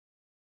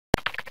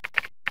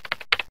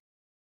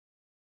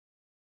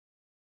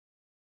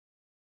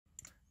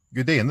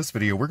Good day. In this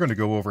video, we're going to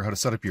go over how to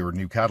set up your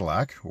new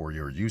Cadillac, or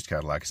your used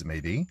Cadillac as it may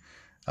be,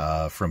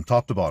 from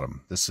top to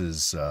bottom. This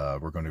is,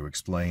 we're going to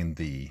explain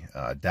the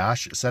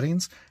dash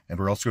settings, and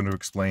we're also going to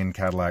explain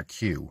Cadillac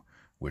Cue,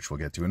 which we'll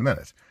get to in a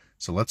minute.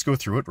 So let's go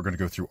through it. We're going to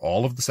go through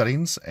all of the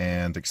settings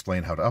and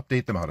explain how to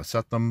update them, how to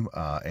set them,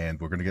 and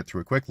we're going to get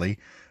through it quickly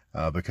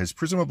because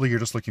presumably you're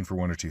just looking for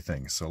one or two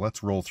things. So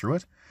let's roll through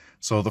it.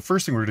 So the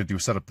first thing we're going to do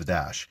is set up the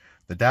dash.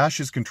 The dash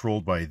is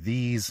controlled by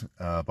these,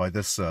 by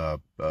this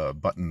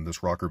button,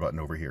 this rocker button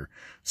over here.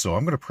 So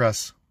I'm going to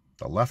press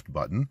the left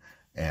button,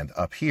 and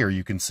up here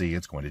you can see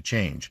it's going to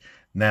change.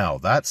 Now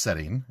that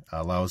setting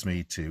allows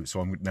me to, so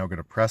I'm now going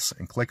to press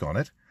and click on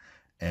it,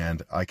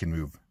 and I can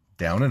move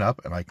down and up,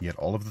 and I can get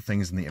all of the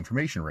things in the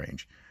information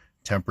range.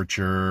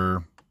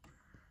 Temperature,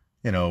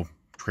 you know,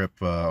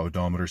 trip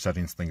odometer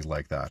settings, things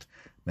like that.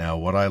 Now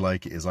what I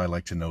like is I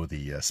like to know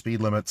the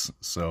speed limits,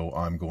 so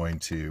I'm going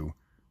to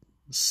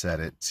set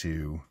it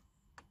to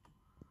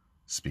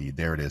speed.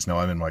 There it is. Now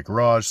I'm in my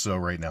garage, so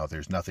right now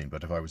there's nothing,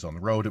 but if I was on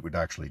the road, it would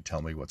actually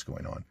tell me what's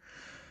going on.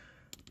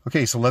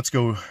 Okay, so let's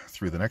go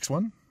through the next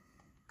one.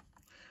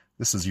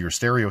 This is your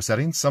stereo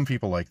settings. Some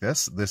people like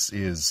this. This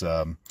is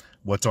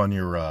what's on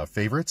your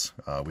favorites.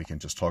 We can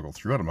just toggle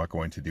through it. I'm not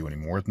going to do any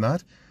more than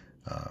that.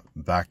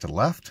 Back to the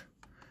left,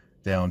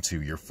 down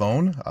to your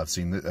phone. I've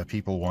seen that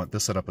people want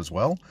this set up as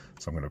well.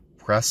 So I'm going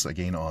to press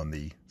again on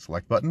the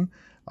select button.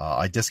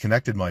 I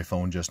disconnected my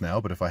phone just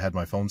now, but if I had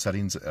my phone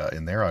settings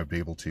in there, I'd be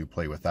able to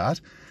play with that.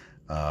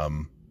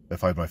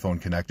 If I had my phone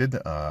connected,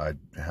 I'd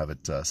have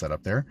it set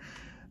up there.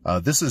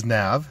 This is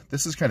nav.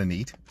 This is kind of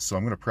neat. So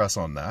I'm going to press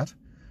on that.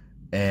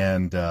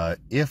 And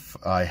if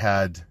I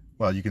had,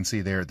 well, you can see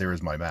there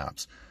is my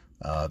maps.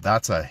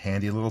 That's a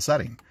handy little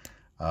setting.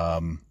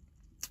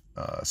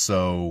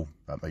 So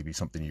that might be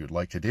something you'd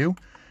like to do.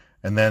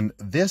 And then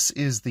this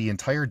is the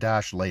entire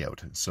dash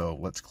layout. So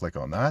let's click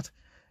on that.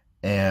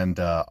 And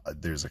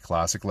there's a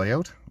classic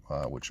layout,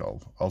 which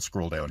I'll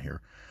scroll down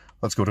here.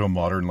 Let's go to a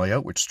modern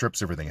layout, which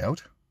strips everything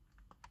out.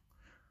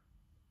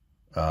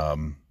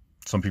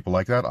 Some people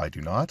like that. I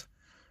do not.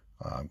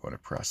 I'm going to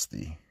press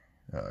the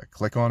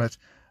click on it.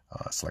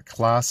 Select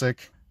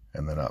classic,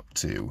 and then up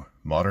to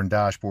modern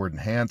dashboard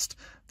enhanced.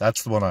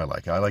 That's the one I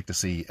like. I like to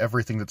see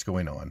everything that's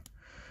going on.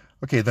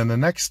 Okay, then the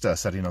next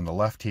setting on the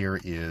left here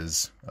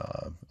is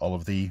all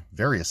of the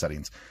various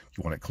settings. Do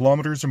you want it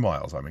kilometers or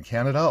miles? I'm in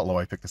Canada, although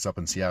I picked this up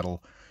in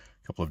Seattle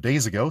a couple of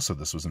days ago, so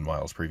this was in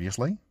miles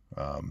previously.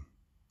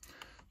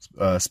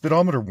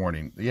 Speedometer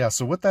warning. Yeah,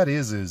 so what that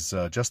is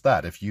just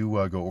that. If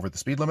you go over the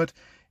speed limit,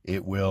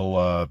 it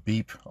will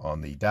beep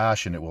on the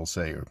dash, and it will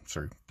say, or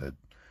sorry,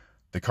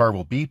 the car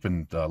will beep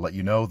and let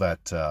you know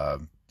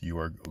that you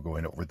are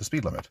going over the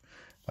speed limit.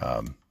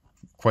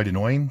 Quite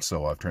annoying,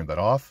 so I've turned that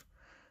off.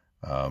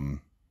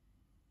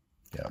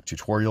 Yeah,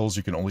 tutorials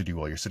you can only do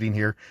while you're sitting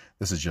here.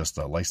 This is just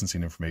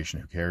licensing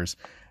information, who cares?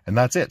 And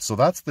that's it. So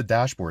that's the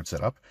dashboard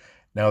setup.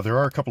 Now there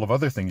are a couple of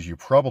other things you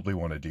probably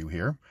want to do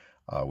here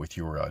with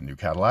your new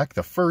Cadillac.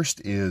 The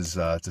first is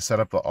to set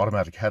up the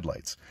automatic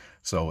headlights.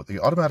 So the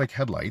automatic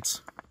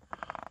headlights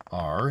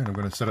are, and I'm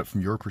going to set it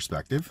from your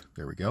perspective,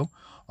 there we go.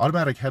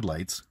 Automatic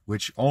headlights,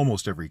 which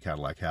almost every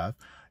Cadillac have,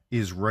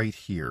 is right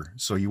here.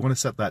 So you want to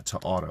set that to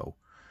auto.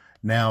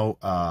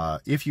 Now,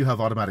 if you have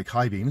automatic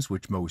high beams,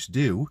 which most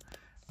do,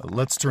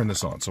 let's turn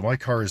this on. So my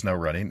car is now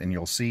running, and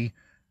you'll see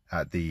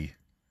at the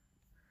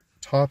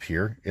top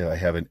here, I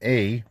have an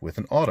A with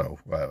an auto,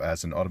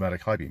 as an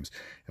automatic high beams.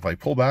 If I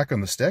pull back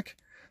on the stick,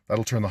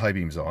 that'll turn the high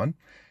beams on.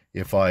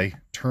 If I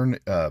turn,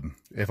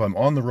 if I'm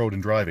on the road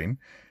and driving,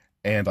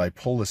 and I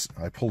pull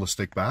the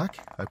stick back,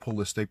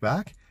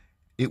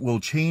 it will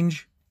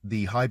change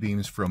the high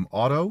beams from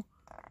auto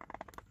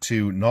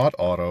to not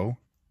auto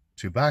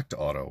to back to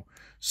auto.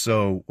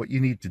 So what you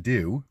need to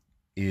do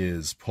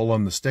is pull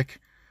on the stick,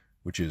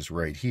 which is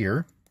right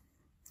here,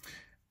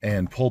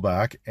 and pull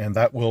back, and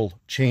that will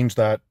change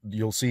that.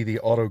 You'll see the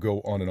auto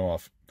go on and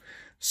off.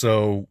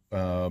 So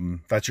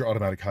that's your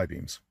automatic high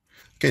beams.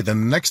 Okay,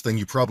 then the next thing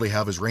you probably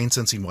have is rain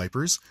sensing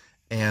wipers,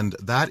 and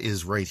that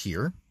is right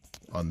here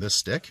on this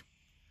stick.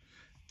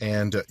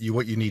 And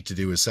what you need to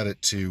do is set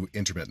it to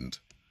intermittent.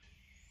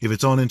 If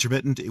it's on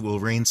intermittent, it will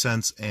rain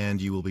sense and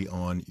you will be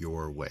on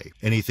your way.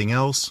 Anything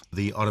else,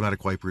 the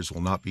automatic wipers will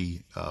not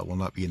be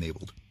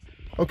enabled.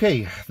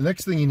 Okay, the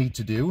next thing you need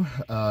to do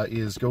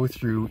is go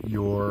through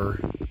your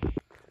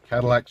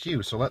Cadillac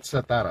Cue. So let's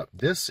set that up.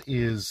 This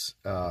is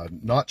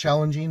not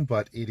challenging,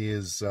 but it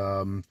is,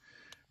 it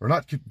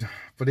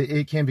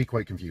can be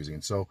quite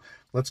confusing. So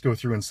let's go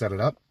through and set it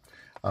up.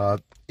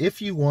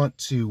 If you want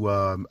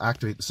to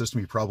activate the system,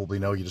 you probably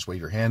know, you just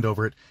wave your hand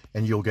over it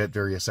and you'll get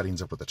various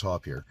settings up at the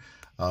top here.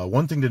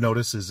 One thing to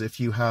notice is if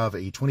you have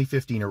a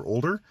 2015 or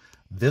older,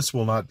 this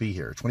will not be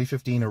here.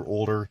 2015 or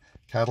older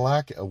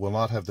Cadillac will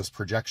not have this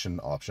projection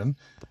option.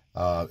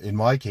 In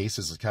my case,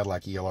 this is a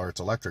Cadillac ELR, it's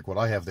electric. What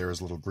I have there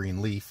is a little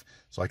green leaf,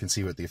 so I can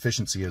see what the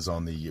efficiency is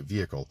on the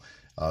vehicle.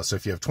 So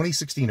if you have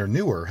 2016 or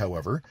newer,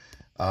 however,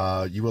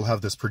 you will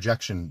have this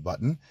projection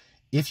button.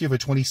 If you have a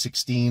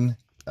 2016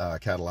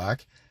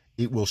 Cadillac,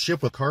 it will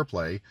ship with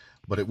CarPlay,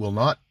 but it will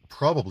not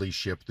probably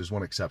ship, there's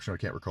one exception, I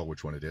can't recall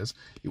which one it is,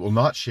 it will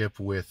not ship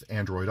with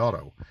Android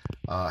Auto.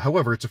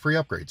 However, it's a free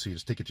upgrade, so you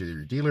just take it to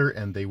your dealer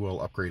and they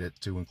will upgrade it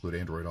to include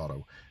Android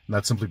Auto. And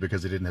that's simply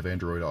because they didn't have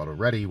Android Auto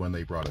ready when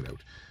they brought it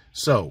out.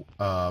 So,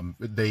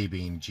 they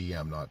being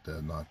GM,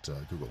 not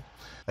Google.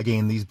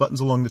 Again, these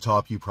buttons along the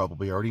top you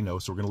probably already know,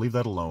 so we're going to leave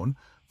that alone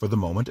for the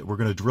moment. We're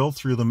going to drill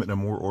through them in a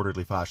more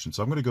orderly fashion.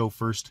 So I'm going to go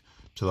first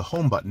to the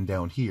home button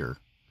down here,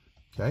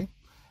 okay?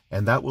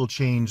 And that will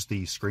change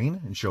the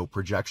screen and show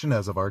projection,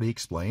 as I've already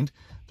explained.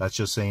 That's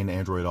just saying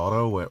Android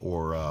Auto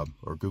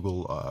or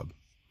Google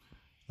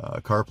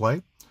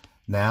CarPlay.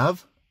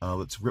 Nav,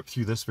 let's rip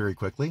through this very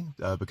quickly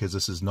because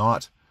this is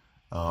not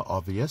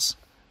obvious.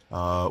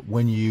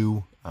 When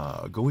you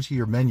go to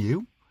your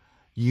menu,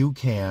 you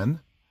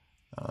can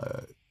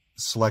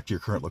select your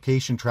current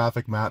location,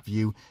 traffic, map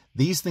view.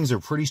 These things are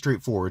pretty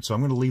straightforward, so I'm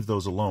going to leave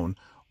those alone.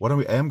 What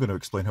I am going to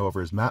explain,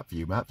 however, is map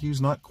view. Map view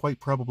is not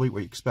quite probably what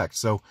you expect.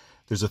 So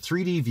there's a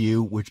 3D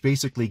view, which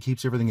basically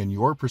keeps everything in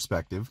your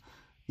perspective,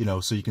 you know,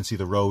 so you can see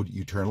the road,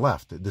 you turn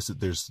left.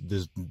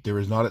 There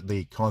is not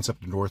the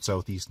concept of north,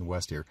 south, east, and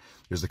west here.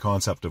 There's the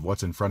concept of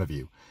what's in front of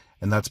you.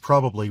 And that's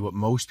probably what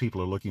most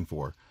people are looking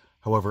for.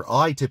 However,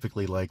 I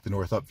typically like the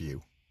north up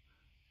view,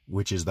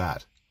 which is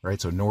that, right?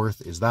 So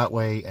north is that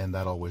way, and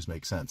that always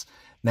makes sense.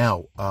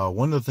 Now,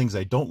 one of the things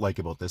I don't like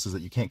about this is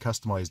that you can't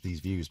customize these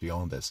views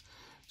beyond this.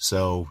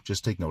 So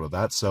just take note of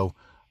that. So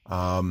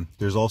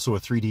there's also a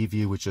 3D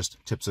view, which just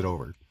tips it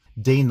over.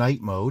 Day-night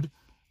mode,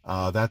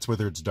 that's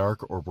whether it's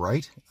dark or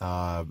bright.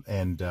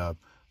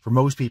 For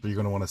most people, you're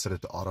going to want to set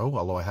it to auto,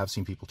 although I have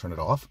seen people turn it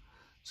off.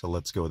 So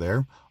let's go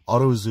there.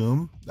 Auto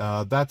zoom,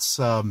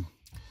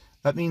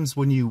 that means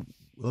when you,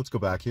 let's go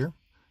back here.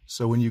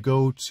 So when you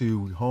go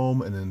to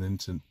home and then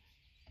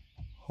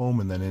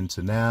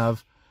into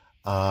nav,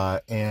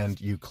 and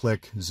you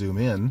click zoom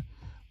in,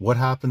 what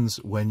happens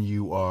when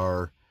you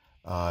are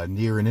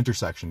near an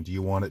intersection? Do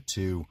you want it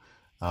to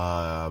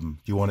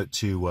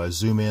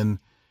zoom in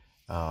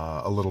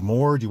a little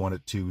more? Do you want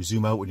it to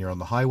zoom out when you're on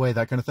the highway?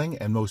 That kind of thing.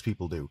 And most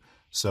people do.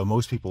 So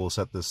most people will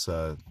set this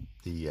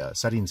the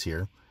settings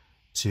here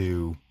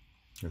to.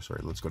 Oh,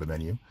 sorry, let's go to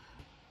menu.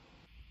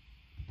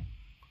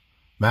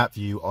 Map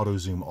view, auto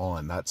zoom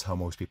on. That's how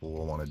most people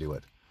will want to do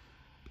it.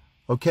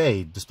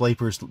 Okay, display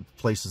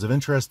places of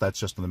interest. That's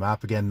just on the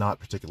map again, not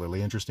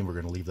particularly interesting. We're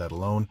going to leave that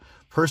alone.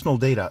 Personal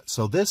data.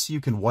 So this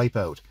you can wipe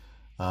out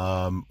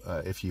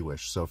if you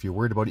wish. So if you're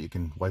worried about it, you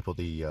can wipe out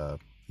the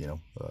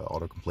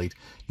autocomplete.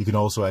 You can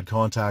also add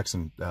contacts,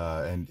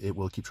 and it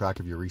will keep track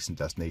of your recent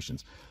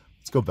destinations.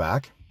 Let's go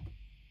back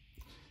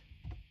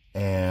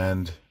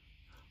and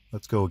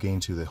let's go again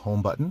to the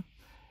home button.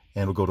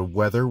 And we'll go to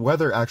weather.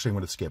 Weather, actually, I'm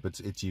going to skip.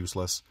 It's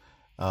useless.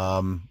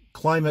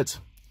 Climate,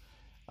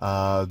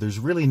 there's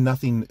really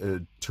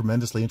nothing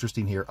tremendously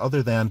interesting here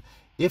other than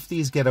if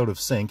these get out of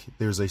sync,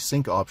 there's a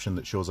sync option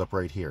that shows up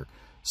right here.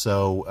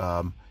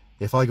 So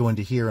if I go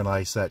into here and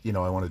I set,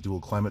 I want a dual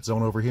climate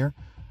zone over here,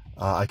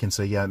 I can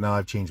say, yeah, no,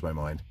 I've changed my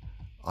mind.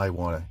 I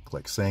want to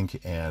click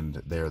sync,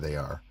 and there they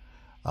are.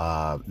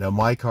 Now,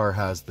 my car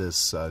has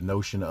this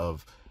notion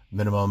of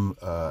minimum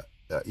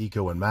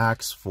eco and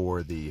max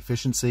for the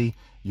efficiency.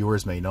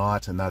 Yours may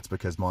not, and that's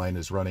because mine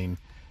is running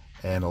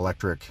an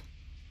electric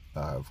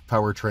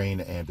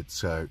powertrain, and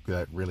it's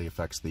that really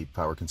affects the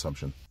power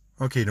consumption.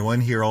 Okay, now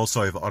in here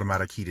also I have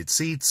automatic heated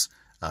seats.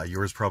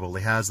 Yours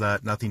probably has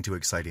that. Nothing too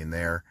exciting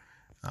there.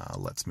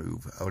 Let's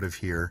move out of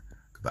here,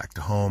 go back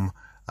to home.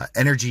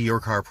 Energy, your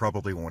car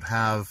probably won't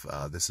have.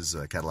 This is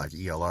a Cadillac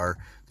ELR.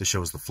 This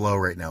shows the flow.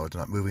 Right now it's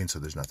not moving, so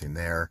there's nothing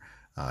there.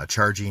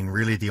 Charging,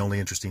 really the only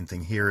interesting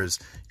thing here is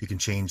you can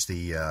change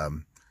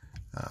the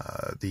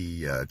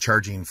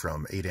charging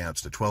from 8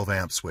 amps to 12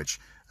 amps, which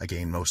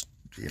again, most,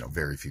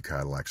 very few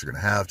Cadillacs are going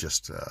to have,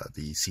 just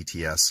the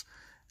CTS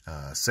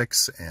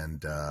 6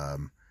 and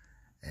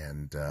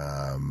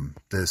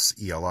this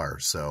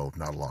ELR, so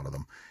not a lot of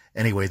them.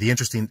 Anyway,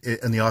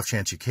 in the off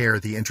chance you care,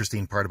 the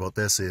interesting part about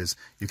this is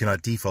you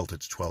cannot default it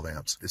to 12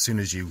 amps. As soon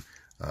as you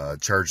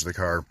charge the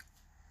car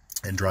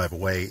and drive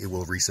away, it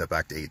will reset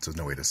back to 8, so there's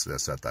no way to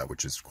set that,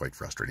 which is quite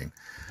frustrating.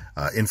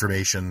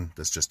 Information,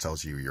 this just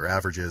tells you your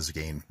averages.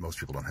 Again, most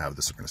people don't have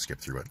this, so we're going to skip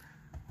through it.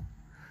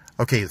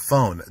 Okay, the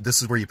phone,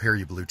 this is where you pair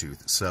your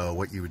Bluetooth. So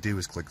what you would do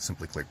is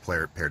simply click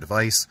pair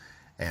device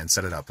and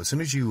set it up. As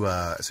soon as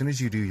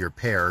you do your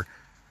pair,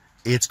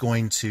 it's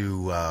going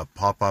to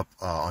pop up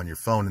on your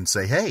phone and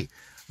say, hey,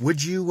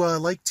 would you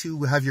like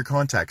to have your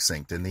contacts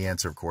synced? And the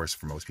answer, of course,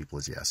 for most people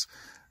is yes.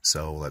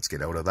 So let's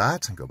get out of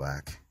that and go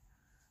back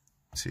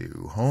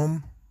to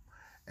home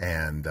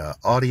and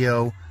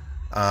audio.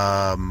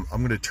 I'm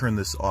going to turn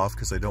this off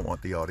because I don't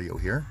want the audio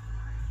here.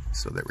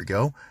 So there we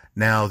go.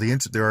 Now,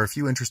 there are a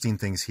few interesting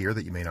things here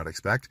that you may not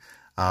expect.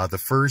 The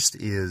first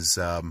is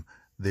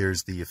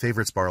there's the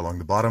favorites bar along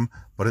the bottom,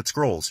 but it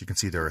scrolls. You can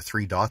see there are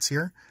 3 dots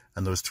here,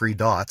 and those 3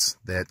 dots,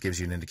 that gives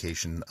you an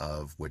indication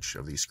of which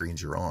of these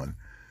screens you're on.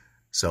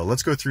 So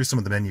let's go through some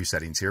of the menu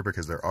settings here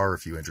because there are a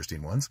few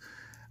interesting ones.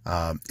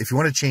 If you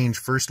want to change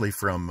firstly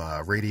from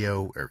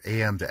radio or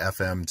AM to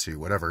FM to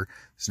whatever,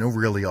 there's no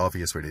really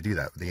obvious way to do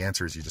that. The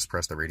answer is you just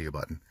press the radio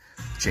button.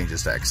 It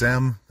changes to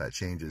XM, that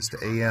changes to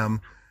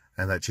AM,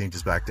 and that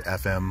changes back to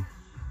FM.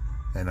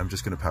 And I'm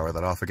just going to power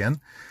that off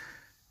again.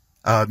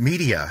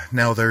 Media.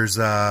 Now there's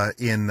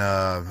in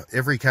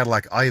every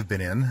Cadillac I've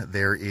been in,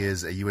 there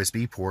is a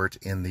USB port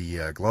in the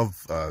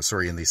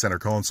in the center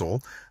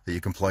console that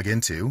you can plug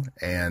into,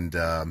 and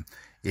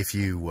if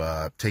you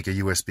take a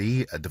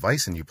USB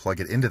device and you plug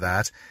it into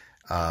that,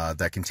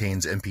 that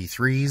contains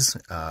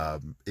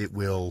MP3s, it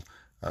will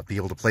be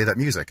able to play that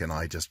music. And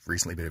I just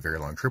recently made a very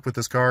long trip with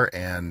this car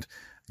and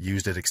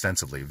used it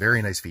extensively.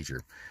 Very nice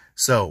feature.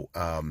 So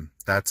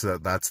that's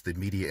the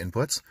media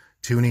inputs.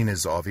 Tuning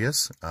is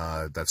obvious.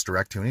 That's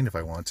direct tuning. If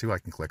I want to, I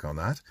can click on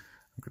that.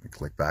 I'm going to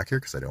click back here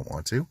because I don't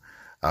want to.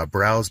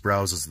 Browse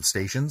browses the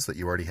stations that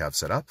you already have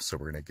set up. So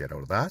we're going to get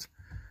out of that.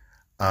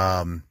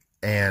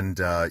 And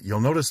you'll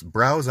notice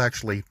browse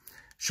actually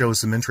shows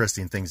some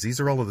interesting things.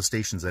 These are all of the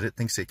stations that it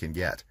thinks it can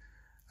get.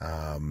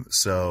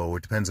 So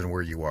it depends on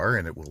where you are,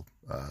 and it will,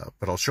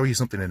 but I'll show you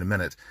something in a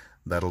minute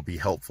that'll be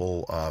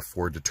helpful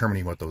for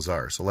determining what those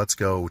are. So let's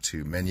go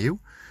to menu.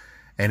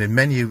 And in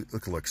menu,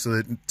 look, so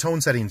the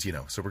tone settings, you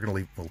know, so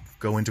we'll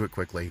go into it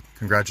quickly.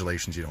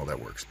 Congratulations, you know how that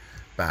works.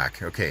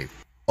 Back, okay.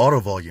 Auto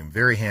volume,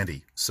 very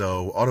handy.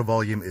 So auto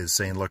volume is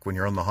saying, look, when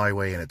you're on the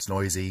highway and it's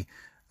noisy,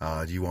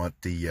 do you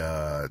want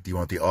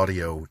the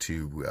audio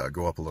to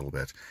go up a little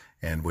bit?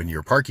 And when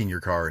you're parking your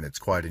car and it's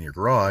quiet in your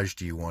garage,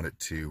 do you want it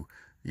to,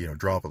 you know,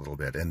 drop a little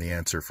bit? And the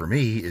answer for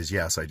me is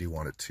yes, I do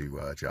want it to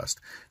adjust.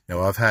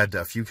 Now, I've had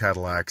a few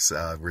Cadillacs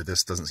where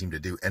this doesn't seem to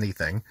do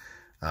anything.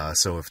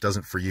 So if it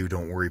doesn't for you,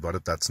 don't worry about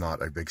it. That's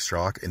not a big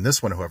shock. In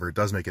this one, however, it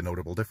does make a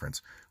notable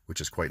difference, which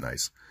is quite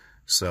nice.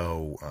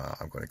 So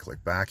I'm going to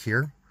click back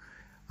here.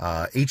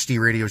 HD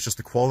radio is just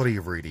the quality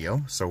of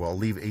radio. So I'll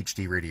leave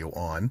HD radio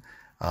on.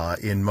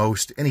 In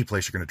any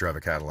place you're going to drive a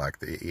Cadillac,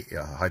 the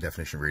high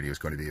definition radio is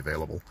going to be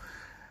available.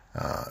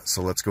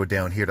 So let's go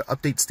down here to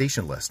update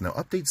station list. Now,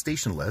 update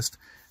station list,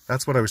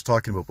 that's what I was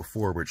talking about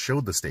before, where it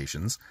showed the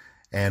stations.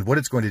 And what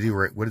it's going to do,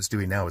 what it's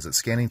doing now is it's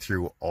scanning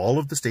through all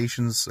of the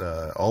stations,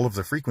 all of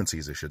the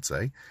frequencies, I should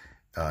say,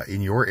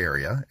 in your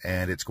area,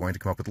 and it's going to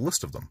come up with a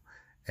list of them.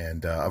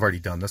 And I've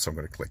already done this, so I'm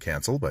going to click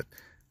cancel, but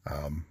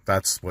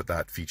that's what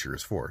that feature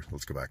is for.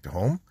 Let's go back to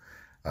home.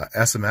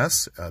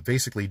 SMS,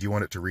 basically, do you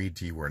want it to read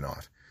to you or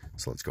not?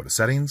 So let's go to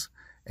settings,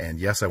 and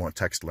yes, I want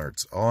text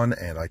alerts on,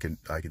 and I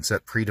can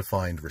set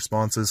predefined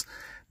responses.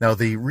 Now,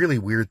 the really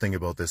weird thing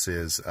about this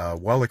is,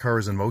 while the car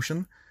is in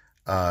motion,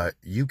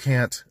 you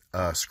can't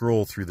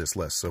scroll through this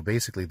list. So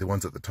basically, the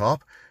ones at the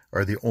top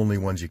are the only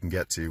ones you can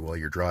get to while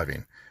you're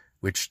driving,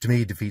 which to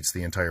me defeats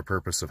the entire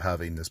purpose of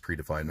having this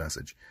predefined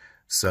message.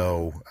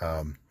 So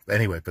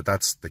anyway, but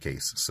that's the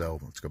case. So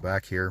let's go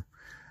back here.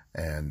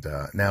 And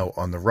now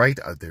on the right,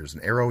 there's an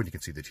arrow, and you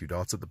can see the two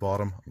dots at the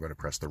bottom. I'm going to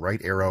press the right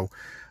arrow.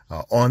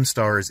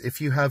 OnStars, if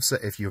you have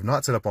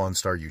not set up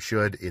OnStar, you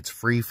should. It's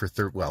free for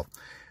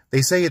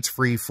they say it's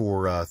free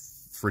for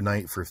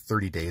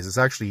 30 days.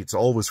 It's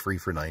always free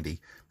for 90,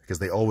 because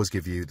they always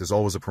give you, there's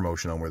always a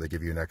promotion on where they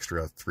give you an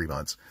extra 3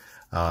 months.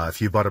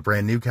 If you bought a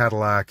brand new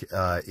Cadillac,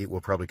 it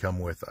will probably come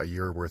with a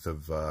year worth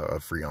of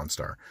free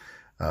OnStar.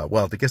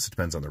 Well, I guess it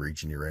depends on the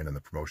region you're in and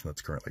the promotion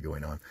that's currently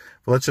going on.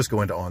 But let's just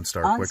go into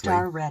OnStar quickly.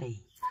 OnStar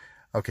ready.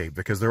 Okay,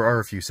 because there are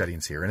a few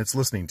settings here, and it's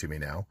listening to me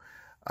now.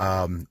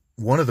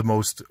 One of the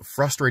most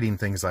frustrating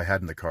things I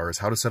had in the car is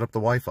how to set up the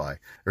Wi-Fi.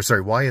 Or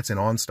sorry, why it's in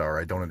OnStar,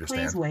 I don't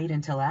understand. Please wait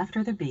until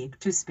after the beep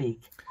to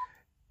speak.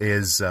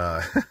 Is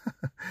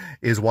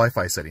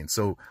Wi-Fi settings.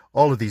 So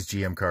all of these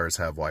GM cars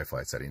have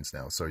Wi-Fi settings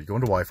now. So you go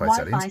into Wi-Fi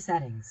settings. Wi-Fi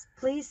settings.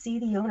 Please see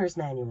the owner's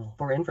manual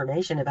for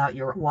information about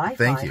your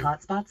Wi-Fi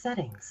hotspot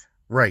settings.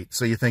 Right.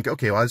 So you think,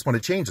 okay, well, I just want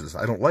to change this.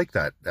 I don't like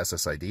that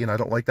SSID and I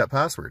don't like that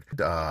password.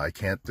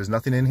 There's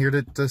nothing in here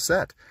to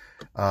set.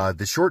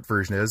 The short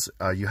version is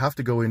you have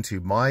to go into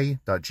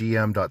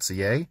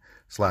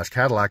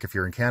my.gm.ca/Cadillac if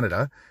you're in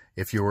Canada.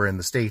 If you're in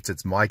the States,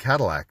 it's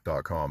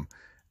mycadillac.com.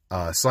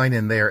 Sign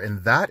in there,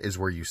 and that is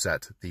where you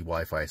set the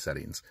Wi-Fi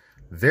settings.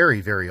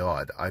 Very, very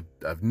odd. I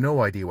have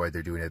no idea why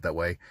they're doing it that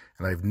way,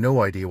 and I have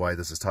no idea why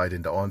this is tied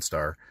into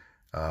OnStar.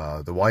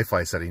 The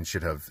Wi-Fi settings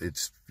should have,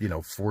 it's,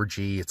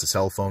 4G, it's a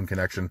cell phone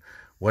connection.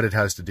 What it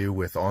has to do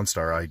with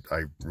OnStar,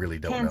 I really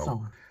don't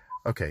know.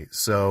 Okay,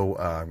 so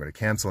I'm going to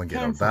cancel and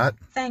get out of that.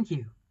 Thank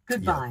you.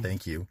 Goodbye. Yeah,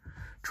 thank you.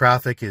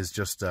 Traffic is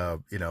just,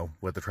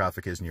 what the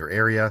traffic is in your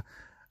area.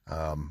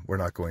 We're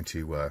not going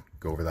to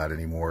go over that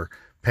anymore.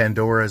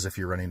 Pandora's, if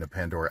you're running a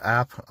Pandora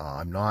app.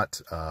 I'm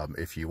not.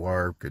 If you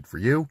are, good for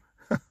you.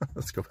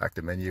 Let's go back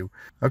to menu.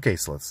 Okay,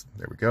 so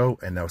there we go.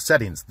 And now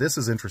settings. This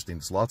is interesting.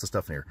 There's lots of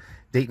stuff in here.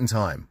 Date and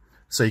time.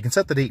 So you can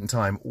set the date and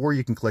time, or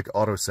you can click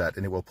auto set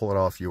and it will pull it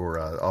off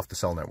off the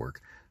cell network.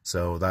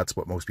 So that's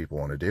what most people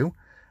want to do.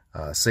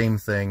 Same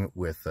thing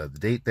with the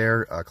date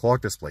there.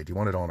 Clock display. Do you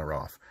want it on or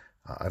off?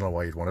 I don't know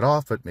why you'd want it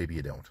off, but maybe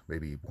you don't.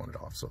 Maybe you want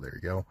it off. So there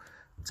you go.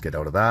 Let's get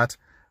out of that.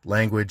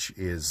 Language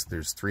is,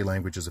 there's 3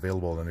 languages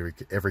available in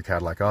every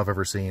Cadillac I've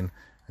ever seen.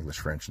 English,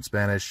 French, and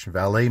Spanish.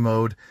 Valet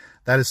mode,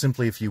 that is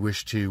simply if you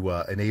wish to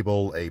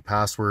enable a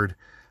password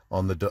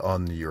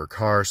on your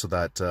car so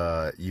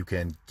that you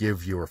can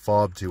give your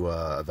fob to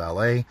a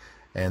valet,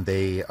 and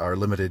they are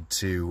limited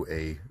to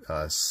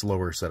a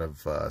slower set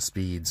of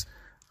speeds.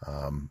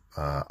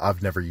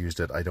 I've never used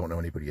it. I don't know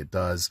anybody that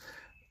does.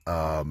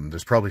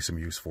 There's probably some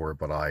use for it,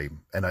 but I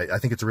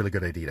think it's a really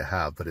good idea to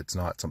have, but it's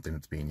not something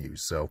that's being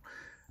used. So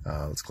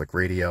let's click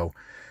radio.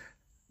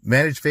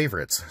 Manage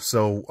favorites.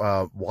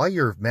 So why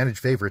your manage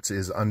favorites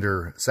is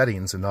under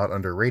settings and not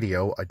under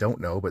radio, I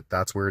don't know, but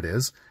that's where it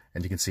is.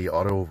 And you can see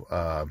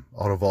auto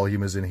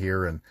volume is in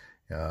here, and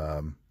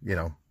you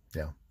know,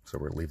 yeah. So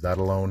we'll leave that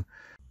alone.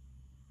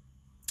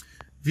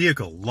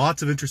 Vehicle,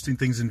 lots of interesting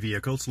things in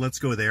vehicle. So let's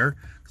go there.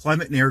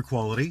 Climate and air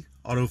quality,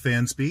 auto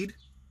fan speed.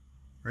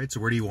 Right.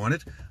 So where do you want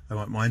it? I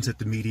want mine set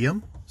to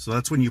medium. So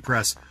that's when you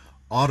press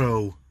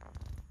auto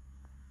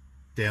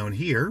down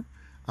here.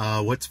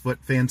 What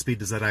fan speed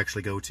does that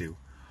actually go to?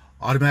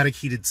 Automatic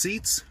heated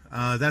seats,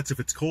 that's if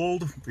it's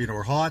cold, you know,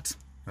 or hot,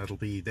 that'll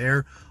be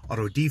there.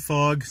 Auto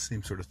defog,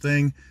 same sort of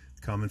thing,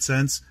 common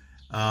sense.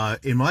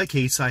 In my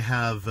case, I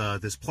have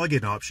this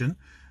plug-in option,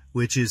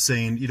 which is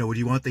saying, you know, would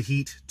you want the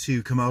heat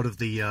to come out of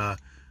the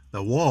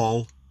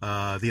wall,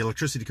 the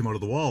electricity to come out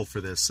of the wall for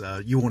this?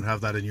 You won't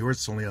have that in yours,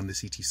 it's only on the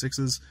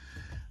CT6s.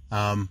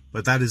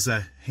 But that is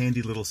a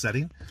handy little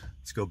setting.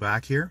 Let's go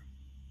back here.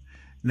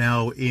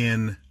 Now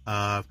in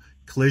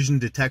collision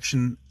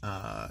detection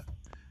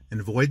and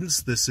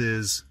avoidance, this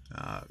is,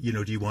 you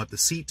know, do you want the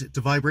seat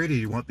to vibrate or do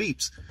you want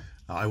beeps?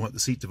 I want the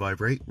seat to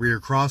vibrate. Rear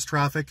cross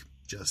traffic,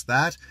 just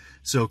that.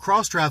 So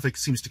cross traffic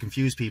seems to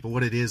confuse people.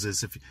 What it is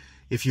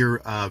if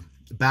you're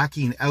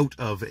backing out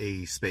of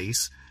a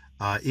space,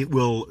 it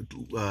will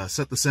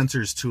set the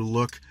sensors to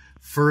look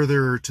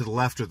further to the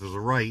left or to the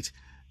right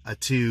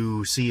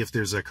to see if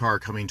there's a car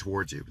coming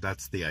towards you.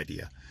 That's the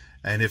idea.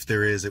 And if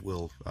there is, it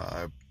will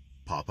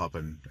pop up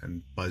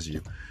and buzz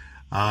you.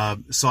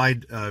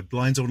 Side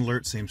blind zone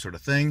alert, same sort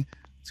of thing.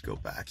 Let's go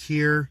back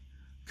here.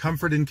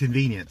 Comfort and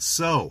convenience.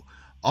 So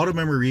auto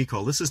memory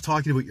recall, this is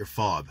talking about your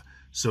fob.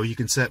 So you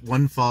can set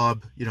one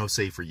fob, you know,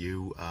 say for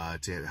you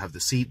to have the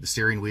seat, the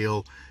steering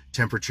wheel,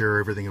 temperature,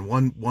 everything in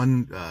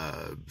one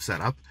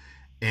setup.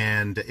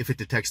 And if it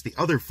detects the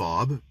other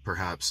fob,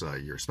 perhaps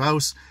your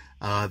spouse,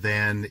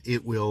 then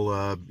it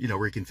will, you know,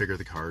 reconfigure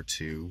the car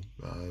to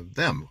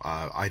them.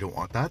 I don't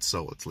want that,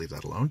 so let's leave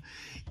that alone.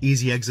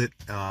 Easy exit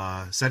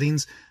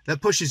settings.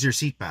 That pushes your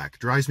seat back.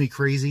 Drives me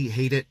crazy.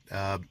 Hate it.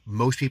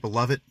 Most people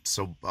love it,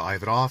 so I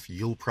have it off.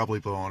 You'll probably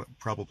want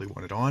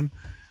it on.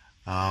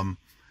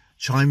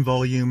 Chime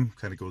volume,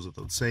 kind of goes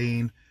without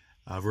saying.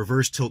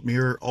 Reverse tilt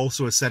mirror,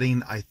 also a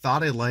setting I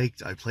thought I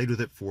liked. I played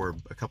with it for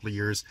a couple of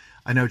years.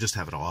 I now just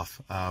have it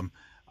off.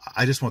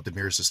 I just want the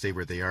mirrors to stay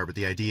where they are, but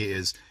the idea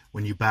is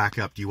when you back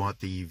up, do you want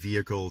the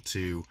vehicle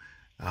to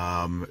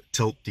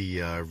tilt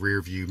the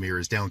rear view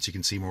mirrors down so you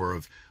can see more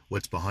of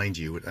what's behind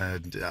you?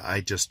 And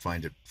I just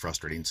find it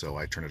frustrating, so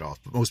I turn it off.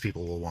 But most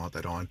people will want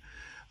that on.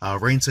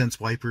 Rain sense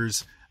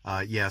wipers,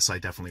 yes, I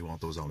definitely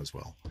want those on as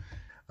well.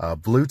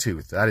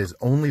 Bluetooth, that is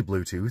only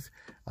Bluetooth.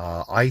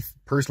 I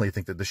personally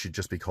think that this should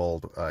just be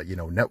called, you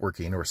know,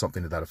 networking or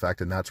something to that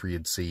effect, and that's where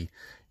you'd see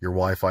your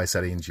Wi-Fi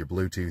settings, your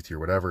Bluetooth, your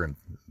whatever, and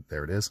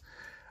there it is.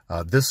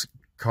 This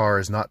car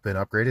has not been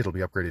upgraded. It'll be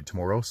upgraded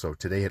tomorrow. So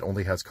today it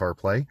only has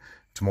CarPlay.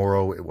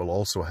 Tomorrow it will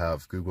also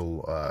have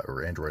Google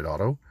or Android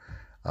Auto.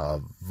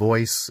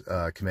 Voice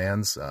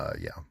commands,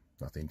 yeah,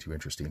 nothing too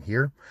interesting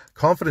here.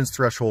 Confidence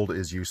threshold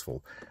is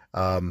useful.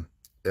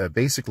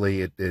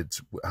 Basically,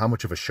 it's how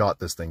much of a shot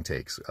this thing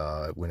takes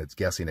when it's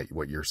guessing at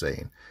what you're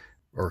saying.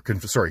 Or,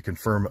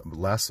 confirm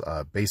less.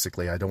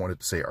 Basically, I don't want it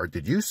to say, or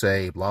did you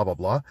say blah, blah,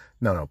 blah?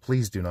 No,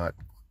 please do not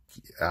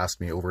ask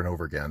me over and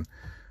over again,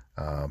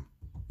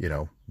 you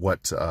know,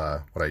 what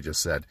I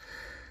just said.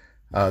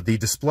 The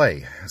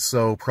display.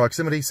 So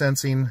proximity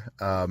sensing,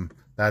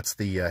 that's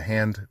the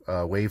hand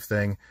wave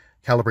thing.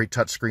 Calibrate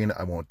touchscreen,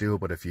 I won't do it,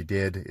 but if you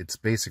did, it's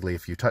basically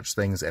if you touch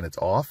things and it's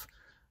off,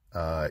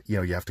 you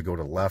know, you have to go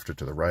to the left or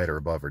to the right or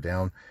above or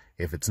down.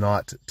 If it's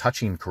not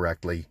touching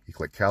correctly, you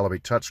click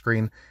calibrate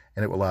touchscreen,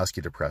 and it will ask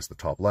you to press the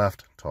top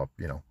left,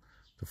 you know,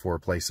 the 4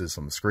 places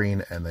on the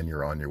screen, and then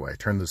you're on your way.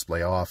 Turn the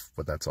display off,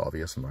 but that's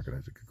obvious. I'm not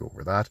going to go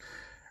over that.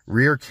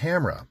 Rear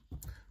camera. So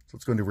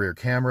let's go into rear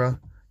camera.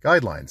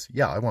 Guidelines.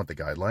 Yeah, I want the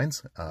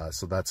guidelines.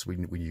 So that's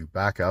when you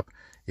back up.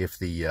 If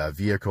the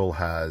vehicle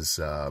has,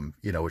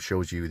 you know, it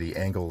shows you the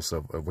angles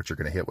of what you're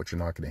going to hit, what you're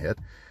not going to hit.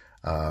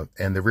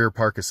 And the rear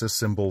park assist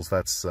symbols,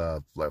 that's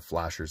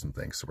flashers and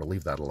things, so we'll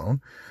leave that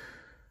alone.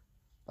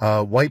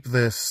 Wipe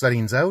the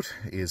settings out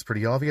is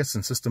pretty obvious,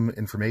 and system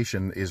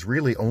information is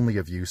really only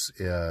of use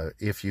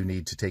if you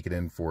need to take it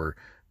in for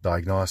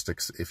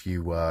diagnostics. If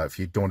you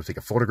don't want to take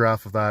a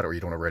photograph of that or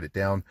you don't want to write it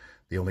down,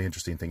 the only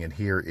interesting thing in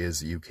here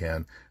is you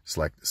can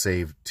select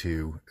save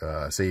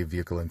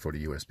vehicle info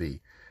to USB.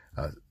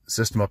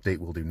 System update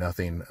will do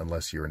nothing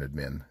unless you're an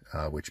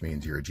admin, which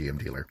means you're a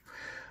GM dealer.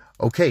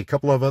 Okay, a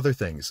couple of other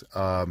things.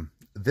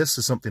 This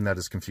is something that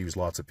has confused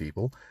lots of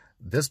people.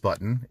 This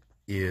button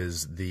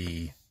is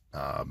the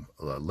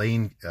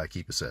lane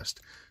keep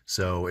assist.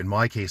 So in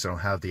my case, I don't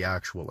have the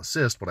actual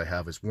assist. What I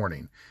have is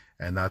warning,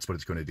 and that's what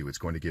it's going to do. It's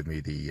going to give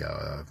me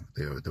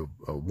the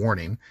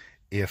warning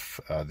if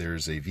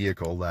there's a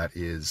vehicle that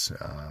is,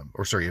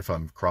 or sorry, if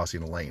I'm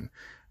crossing a lane,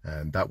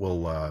 and that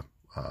will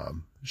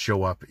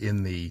show up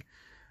in the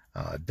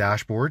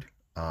dashboard.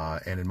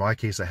 And in my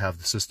case, I have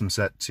the system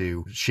set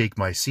to shake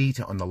my seat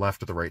on the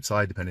left or the right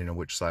side, depending on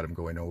which side I'm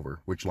going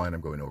over, which line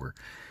I'm going over.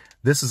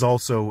 This is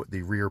also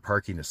the rear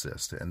parking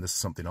assist, and this is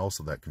something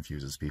also that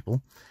confuses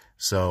people.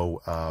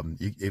 So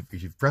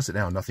if you press it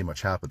down, nothing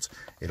much happens.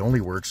 It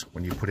only works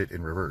when you put it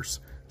in reverse.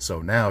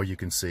 So now you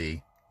can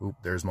see, oop,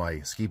 there's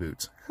my ski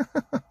boots.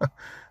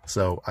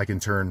 So I can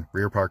turn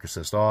rear park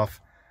assist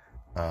off,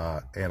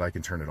 and I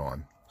can turn it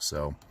on.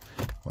 So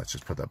let's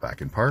just put that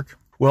back in park.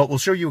 Well, we'll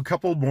show you a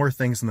couple more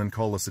things and then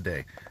call this a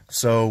day.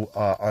 So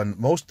on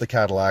most of the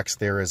Cadillacs,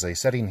 there is a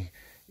setting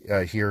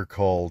here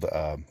called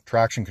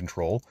traction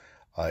control.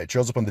 It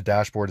shows up on the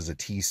dashboard as a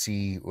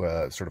TC,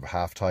 sort of a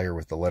half tire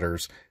with the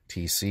letters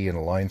TC and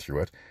a line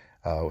through it.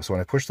 So when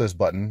I push this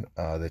button,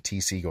 the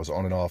TC goes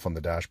on and off on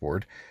the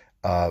dashboard.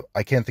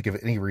 I can't think of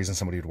any reason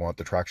somebody would want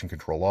the traction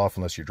control off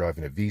unless you're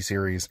driving a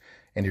V-Series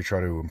and you're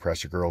trying to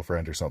impress your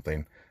girlfriend or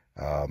something,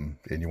 and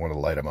you want to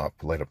light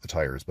up the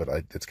tires, but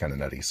it's kind of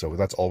nutty. So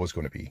that's always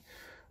going to be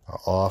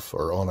off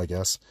or on, I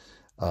guess.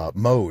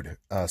 Mode.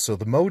 So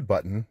the mode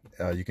button,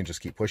 you can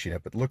just keep pushing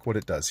it, but look what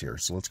it does here.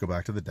 So let's go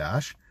back to the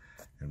dash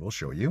and we'll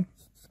show you.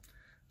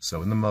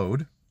 So in the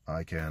mode,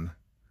 I can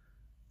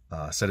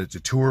set it to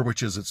tour,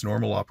 which is its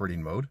normal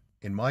operating mode.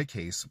 In my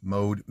case,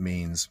 mode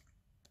means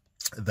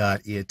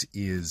that it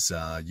is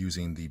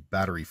using the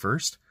battery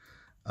first,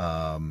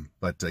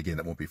 but again,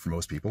 that won't be for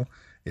most people.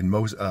 In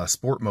most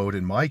sport mode,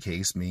 in my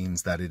case,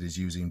 means that it is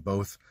using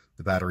both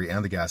the battery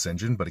and the gas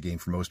engine, but again,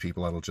 for most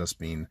people, that'll just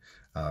mean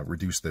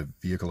reduce the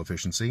vehicle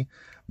efficiency.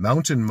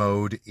 Mountain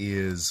mode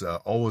is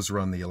always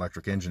run the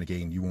electric engine.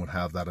 Again, you won't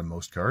have that in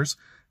most cars,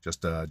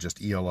 just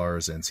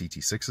ELRs and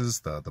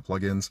CT6s, the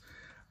plug-ins.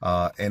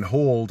 And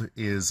hold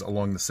is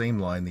along the same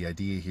line. The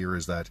idea here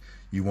is that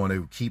you want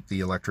to keep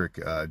the electric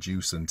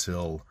juice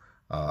until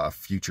a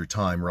future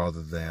time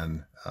rather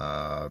than,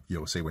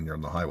 say when you're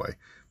on the highway,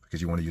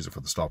 because you want to use it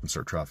for the stop and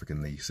start traffic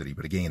in the city.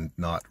 But again,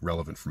 not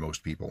relevant for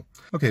most people.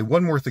 Okay,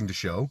 one more thing to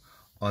show.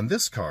 On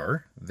this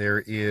car,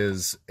 there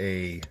is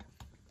a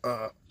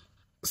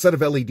set of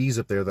LEDs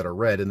up there that are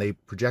red, and they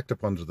project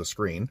up onto the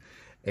screen.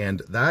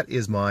 And that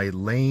is my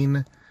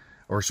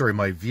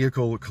my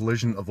vehicle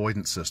collision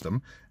avoidance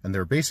system. And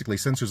they're basically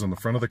sensors on the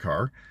front of the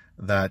car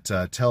that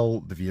tell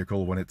the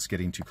vehicle when it's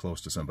getting too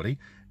close to somebody.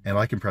 And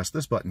I can press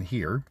this button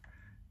here,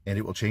 and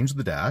it will change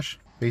the dash.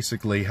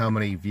 Basically, how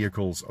many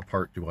vehicles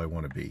apart do I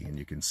want to be? And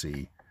you can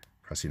see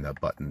pressing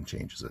that button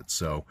changes it.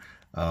 So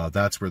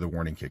that's where the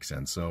warning kicks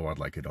in. So I'd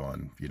like it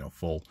on,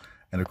 full.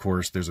 And of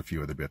course, there's a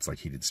few other bits like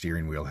heated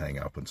steering wheel, hang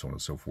up, and so on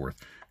and so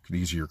forth.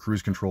 These are your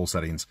cruise control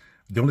settings.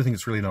 The only thing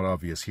that's really not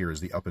obvious here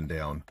is the up and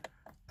down.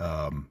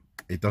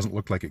 It doesn't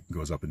look like it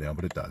goes up and down,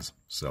 but it does.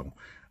 So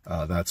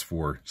that's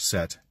for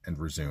set and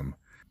resume.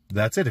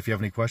 That's it. If you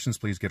have any questions,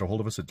 please get a hold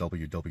of us at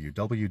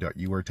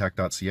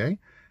www.urtech.ca,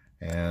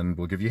 and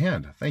we'll give you a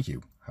hand. Thank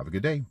you. Have a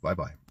good day.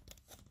 Bye-bye.